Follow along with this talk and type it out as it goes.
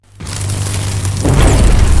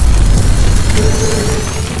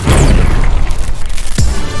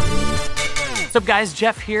What's up, guys?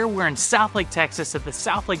 Jeff here. We're in Southlake, Texas at the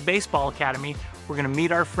Southlake Baseball Academy. We're going to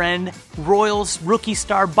meet our friend, Royals rookie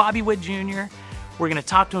star Bobby Witt Jr. We're going to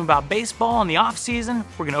talk to him about baseball in the offseason.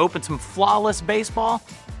 We're going to open some Flawless baseball.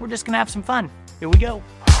 We're just going to have some fun. Here we go.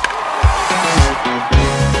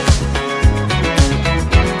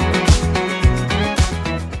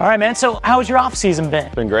 All right, man. So how's your offseason been?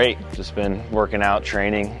 It's been great. Just been working out,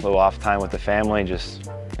 training, a little off time with the family, just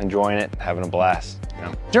enjoying it, having a blast.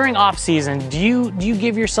 During off-season, do you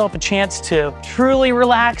give yourself a chance to truly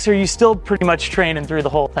relax, or are you still pretty much training through the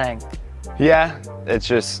whole thing? Yeah, it's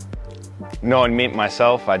just knowing me,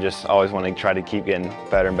 myself, I just always want to try to keep getting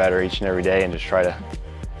better and better each and every day and just try to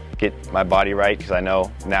get my body right, because I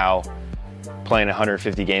know now playing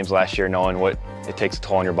 150 games last year, knowing what it takes a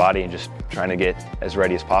toll on your body and just trying to get as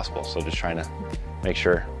ready as possible. So just trying to make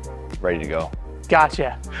sure ready to go.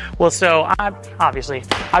 Gotcha. Well, so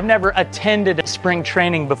I've never attended a spring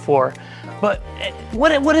training before, but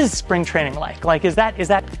what is spring training like? Like, is that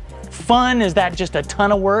fun? Is that just a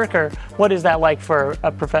ton of work, or what is that like for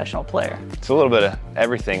a professional player? It's a little bit of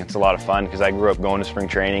everything. It's a lot of fun because I grew up going to spring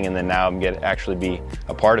training, and then now I'm get to actually be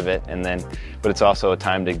a part of it. But it's also a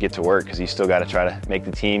time to get to work because you still got to try to make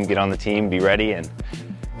the team, get on the team, be ready, and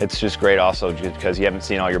it's just great also because you haven't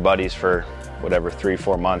seen all your buddies for whatever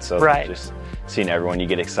 3-4 months. So right. Just seeing everyone, you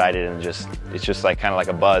get excited, and it's just like kind of like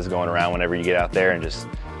a buzz going around whenever you get out there, and just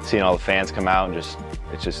seeing all the fans come out, and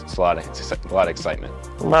it's a lot of excitement.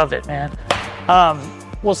 Love it, man.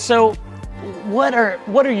 Well, so what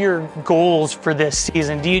are your goals for this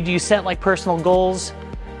season? Do you set like personal goals?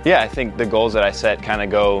 Yeah, I think the goals that I set kind of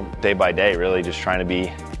go day by day, really just trying to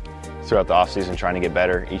be throughout the offseason, trying to get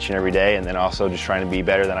better each and every day, and then also just trying to be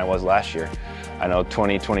better than I was last year. I know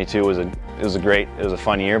 2022 was a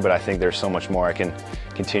fun year, but I think there's so much more I can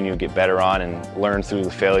continue to get better on and learn through the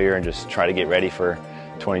failure and just try to get ready for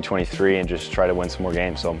 2023 and just try to win some more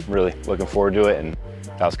games. So I'm really looking forward to it, and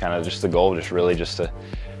that was kind of just the goal, just to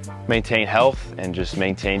maintain health and just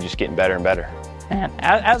getting better and better. Man,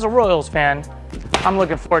 as a Royals fan, I'm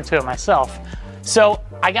looking forward to it myself. So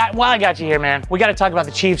while I got you here, man, we got to talk about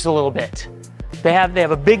the Chiefs a little bit. They have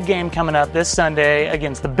a big game coming up this Sunday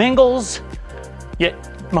against the Bengals. Yet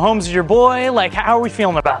Mahomes is your boy. Like, how are we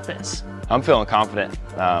feeling about this? I'm feeling confident.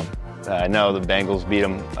 I know the Bengals beat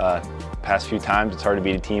them past few times. It's hard to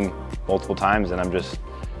beat a team multiple times, and I'm just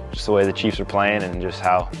the way the Chiefs are playing and just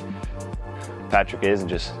how Patrick is and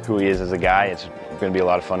just who he is as a guy. It's going to be a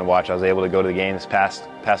lot of fun to watch. I was able to go to the game this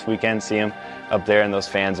past weekend, see him up there, and those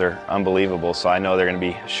fans are unbelievable. So I know they're going to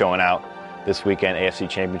be showing out this weekend, AFC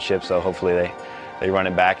Championship. So hopefully they run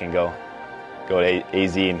it back and go to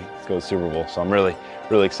AZ and go to the Super Bowl. So I'm really,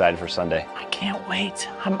 really excited for Sunday. I can't wait.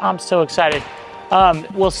 I'm so excited.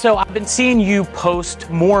 Well, so I've been seeing you post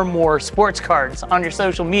more and more sports cards on your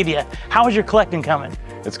social media. How is your collecting coming?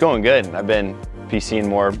 It's going good. I've been seeing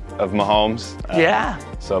more of Mahomes. Yeah.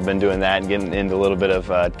 So I've been doing that and getting into a little bit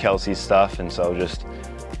of Kelsey's stuff, and so just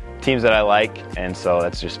teams that I like, and so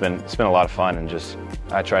it's been a lot of fun, and just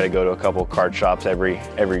I try to go to a couple card shops every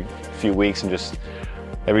few weeks, and just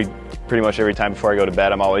pretty much every time before I go to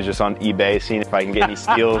bed, I'm always just on eBay seeing if I can get any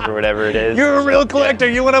steals or whatever it is. You're a real collector.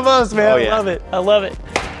 Yeah. You're one of us, man. Oh, yeah. I love it.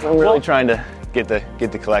 I'm really trying to get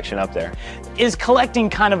the collection up there. Is collecting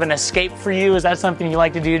kind of an escape for you? Is that something you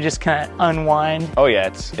like to do, just kind of unwind? Oh yeah,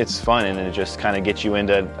 it's fun, and it just kind of gets you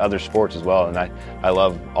into other sports as well. And I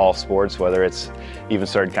love all sports, whether it's even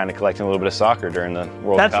started kind of collecting a little bit of soccer during the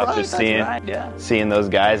World Cup. Right, just seeing those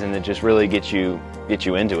guys, and it just really gets you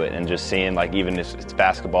into it, and just seeing, like, even if it's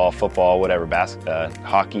basketball, football, whatever,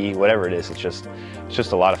 hockey, whatever it is, it's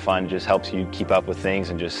just a lot of fun. It just helps you keep up with things,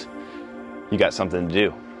 and just you got something to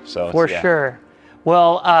do. So for sure.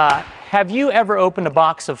 Well, have you ever opened a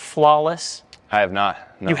box of Flawless? I have not.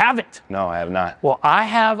 No. You haven't? No, I have not. Well, I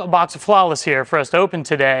have a box of Flawless here for us to open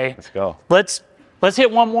today. Let's go. Let's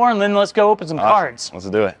hit one more, and then let's go open some cards. Let's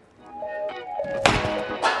do it.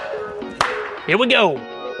 Here we go.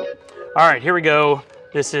 All right, here we go.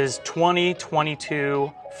 This is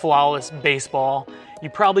 2022 Flawless Baseball.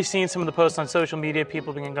 You've probably seen some of the posts on social media.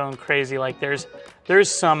 People have been going crazy. Like, there's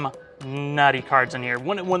some nutty cards in here.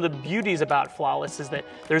 One of the beauties about Flawless is that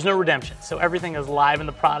there's no redemption. So everything is live in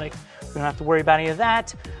the product. We don't have to worry about any of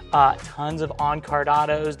that. Tons of on-card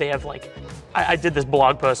autos. They have, like, I did this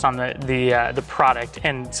blog post on the product,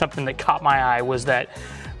 and something that caught my eye was that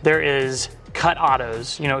there is cut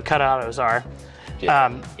autos. You know what cut autos are?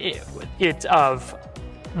 Yeah. It's of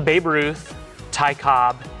Babe Ruth, Ty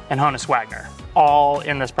Cobb, and Honus Wagner, all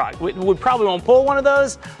in this product. We probably won't pull one of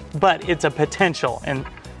those, but it's a potential. And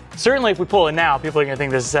Certainly, if we pull it now, people are gonna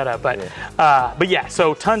think this is set up. But yeah,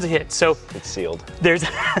 so tons of hits. So It's sealed.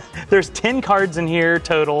 there's 10 cards in here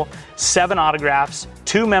total, 7 autographs,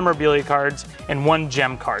 2 memorabilia cards, and 1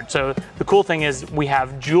 gem card. So the cool thing is we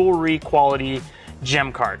have jewelry quality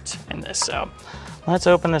gem cards in this. So let's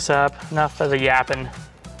open this up. Enough of the yapping.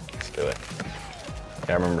 Let's do it.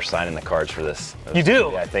 Yeah, I remember signing the cards for this. You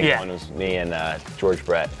do? Yeah, I think Yeah. one was me and George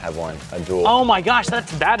Brett have one, a duel. Oh my gosh,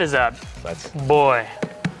 that is a That's boy.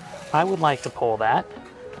 I would like to pull that.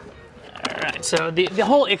 All right, so the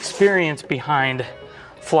whole experience behind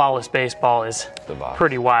Flawless Baseball is The box.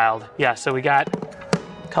 pretty wild. Yeah, so we got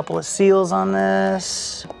a couple of seals on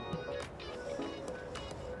this.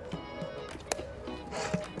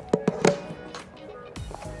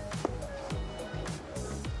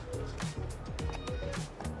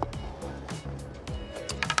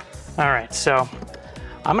 All right, so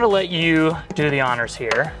I'm gonna let you do the honors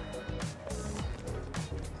here.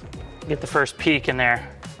 Get the first peek in there.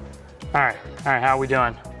 All right, how are we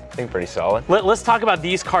doing? I think pretty solid. Let's talk about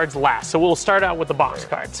these cards last. So we'll start out with the box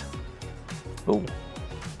cards. Ooh. All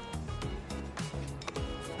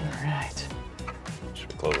right.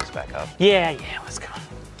 Should we close this back up? Yeah, let's go.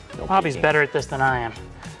 No Bobby's peeking. better at this than I am.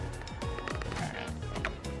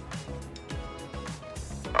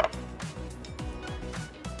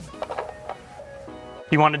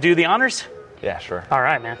 You want to do the honors? Yeah, sure. All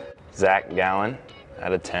right, man. Zach Gallen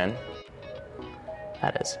out of 10.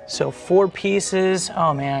 That is. So 4 pieces.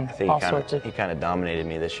 Oh man, I think all sorts of. he kind of dominated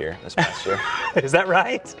me this past year. Is that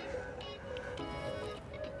right?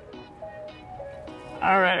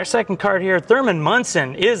 All right, our second card here. Thurman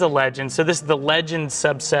Munson is a legend. So this is the legend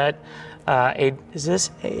subset. Is this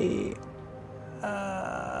a?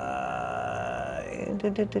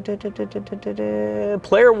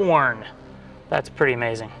 Player worn. That's pretty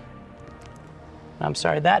amazing. I'm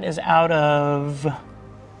sorry, that is out of.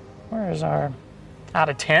 Where is our? Out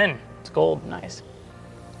of 10. It's gold. Nice.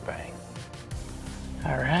 Bang.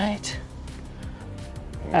 All right. Here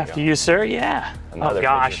we After go. you, sir. Yeah. Another oh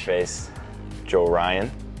gosh. picture face. Joe Ryan.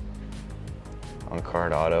 On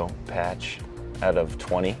card auto patch out of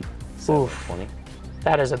 20. Oof. 20.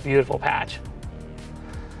 That is a beautiful patch.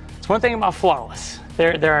 It's one thing about Flawless.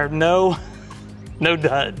 There are no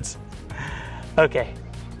duds. Okay,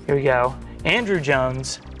 here we go. Andrew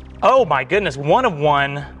Jones. Oh my goodness, 1 of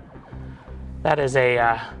 1. That is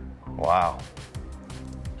a Wow.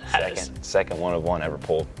 that is Second 1 of 1 ever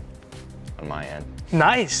pulled on my end.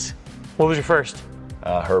 nice. What was your first?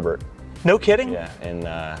 Herbert. No kidding? Yeah, and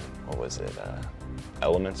what was it?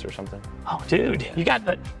 Elements or something? Oh, dude, you got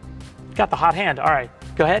the hot hand. All right,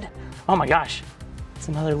 go ahead. Oh my gosh, it's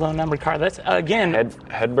another low numbered card. That's again.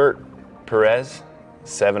 Hedbert Perez,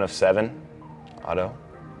 7 of 7 auto.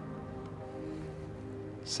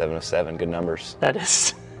 7 of 7, good numbers. That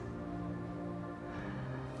is.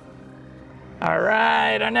 All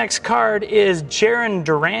right, our next card is Jaron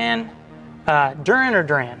Duran. Duran or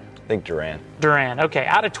Duran? I think Duran. Duran. Okay,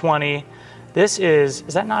 out of 20. This is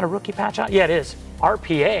that not a rookie patch out? Yeah, it is.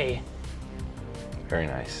 RPA. Very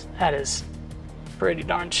nice. That is pretty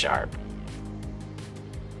darn sharp.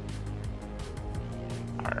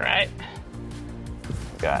 All right.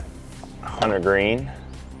 Got Hunter Green,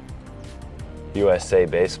 USA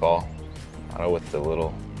Baseball. Auto with the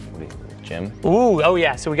little gym. Ooh, oh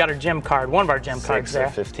yeah, so we got our gem card. One of our gem cards 6 there.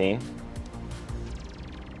 of 15.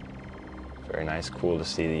 Very nice. Cool to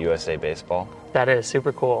see the USA Baseball. That is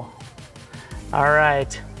super cool. All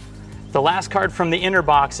right. The last card from the inner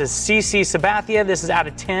box is CC Sabathia. This is out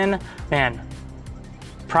of 10. Man,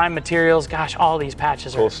 prime materials. Gosh, all these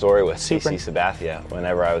patches Cool are story with super. CC Sabathia.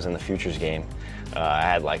 Whenever I was in the Futures game, I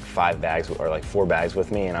had like 5 bags or like 4 bags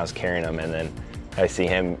with me, and I was carrying them, and then I see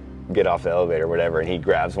him get off the elevator or whatever, and he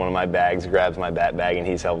grabs one of my bags, grabs my bat bag, and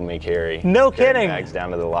he's helping me carry kidding. bags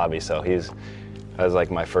down to the lobby. So that was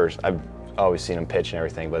like my first. I've always seen him pitch and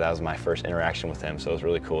everything, but that was my first interaction with him. So it was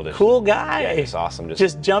really cool to. Cool guy. Yeah, he's awesome.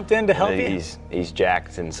 Just jumped in to help you. He's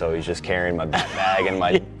jacked, and so he's just carrying my bag and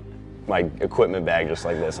my equipment bag just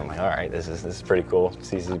like this. I'm like, all right, this is pretty cool.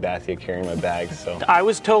 CC Sabathia carrying my bags. So I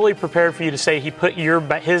was totally prepared for you to say he put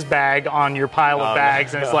his bag on your pile of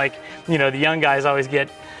bags, and it's like, the young guys always get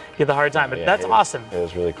the hard time, but yeah, that's awesome. It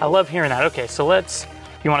was really cool. I love hearing that. Okay, so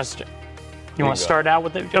you want to start out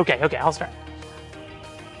with it? Okay, I'll start.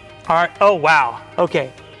 All right. Oh wow.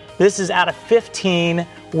 Okay, this is out of 15.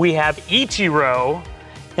 We have Ichiro,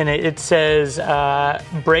 and it says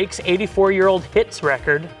breaks 84-year-old hits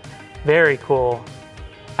record. Very cool.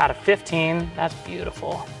 Out of 15. That's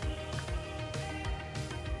beautiful.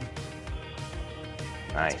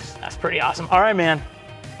 Nice. That's pretty awesome. All right, man.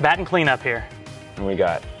 Bat and cleanup here. And we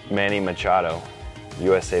got Manny Machado,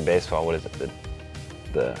 USA Baseball. What is it?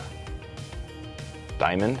 The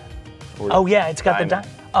diamond? Oh yeah, it's got Diamond.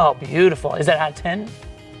 Oh, beautiful. Is that out of 10?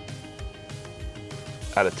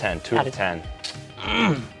 Out of 10, 2 Out out of of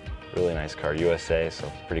 10. Really nice card, USA,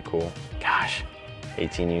 so pretty cool. Gosh.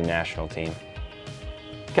 18U national team.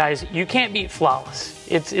 Guys, you can't beat Flawless.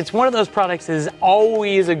 It's one of those products that is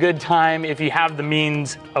always a good time if you have the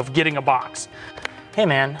means of getting a box. Hey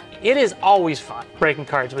man, it is always fun breaking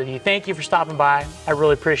cards with you. Thank you for stopping by. I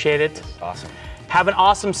really appreciate it. Awesome. Have an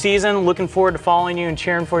awesome season. Looking forward to following you and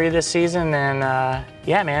cheering for you this season. And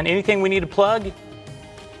yeah, man, anything we need to plug,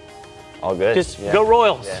 All good. just go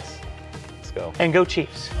Royals. Yes. Let's go. And go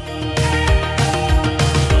Chiefs.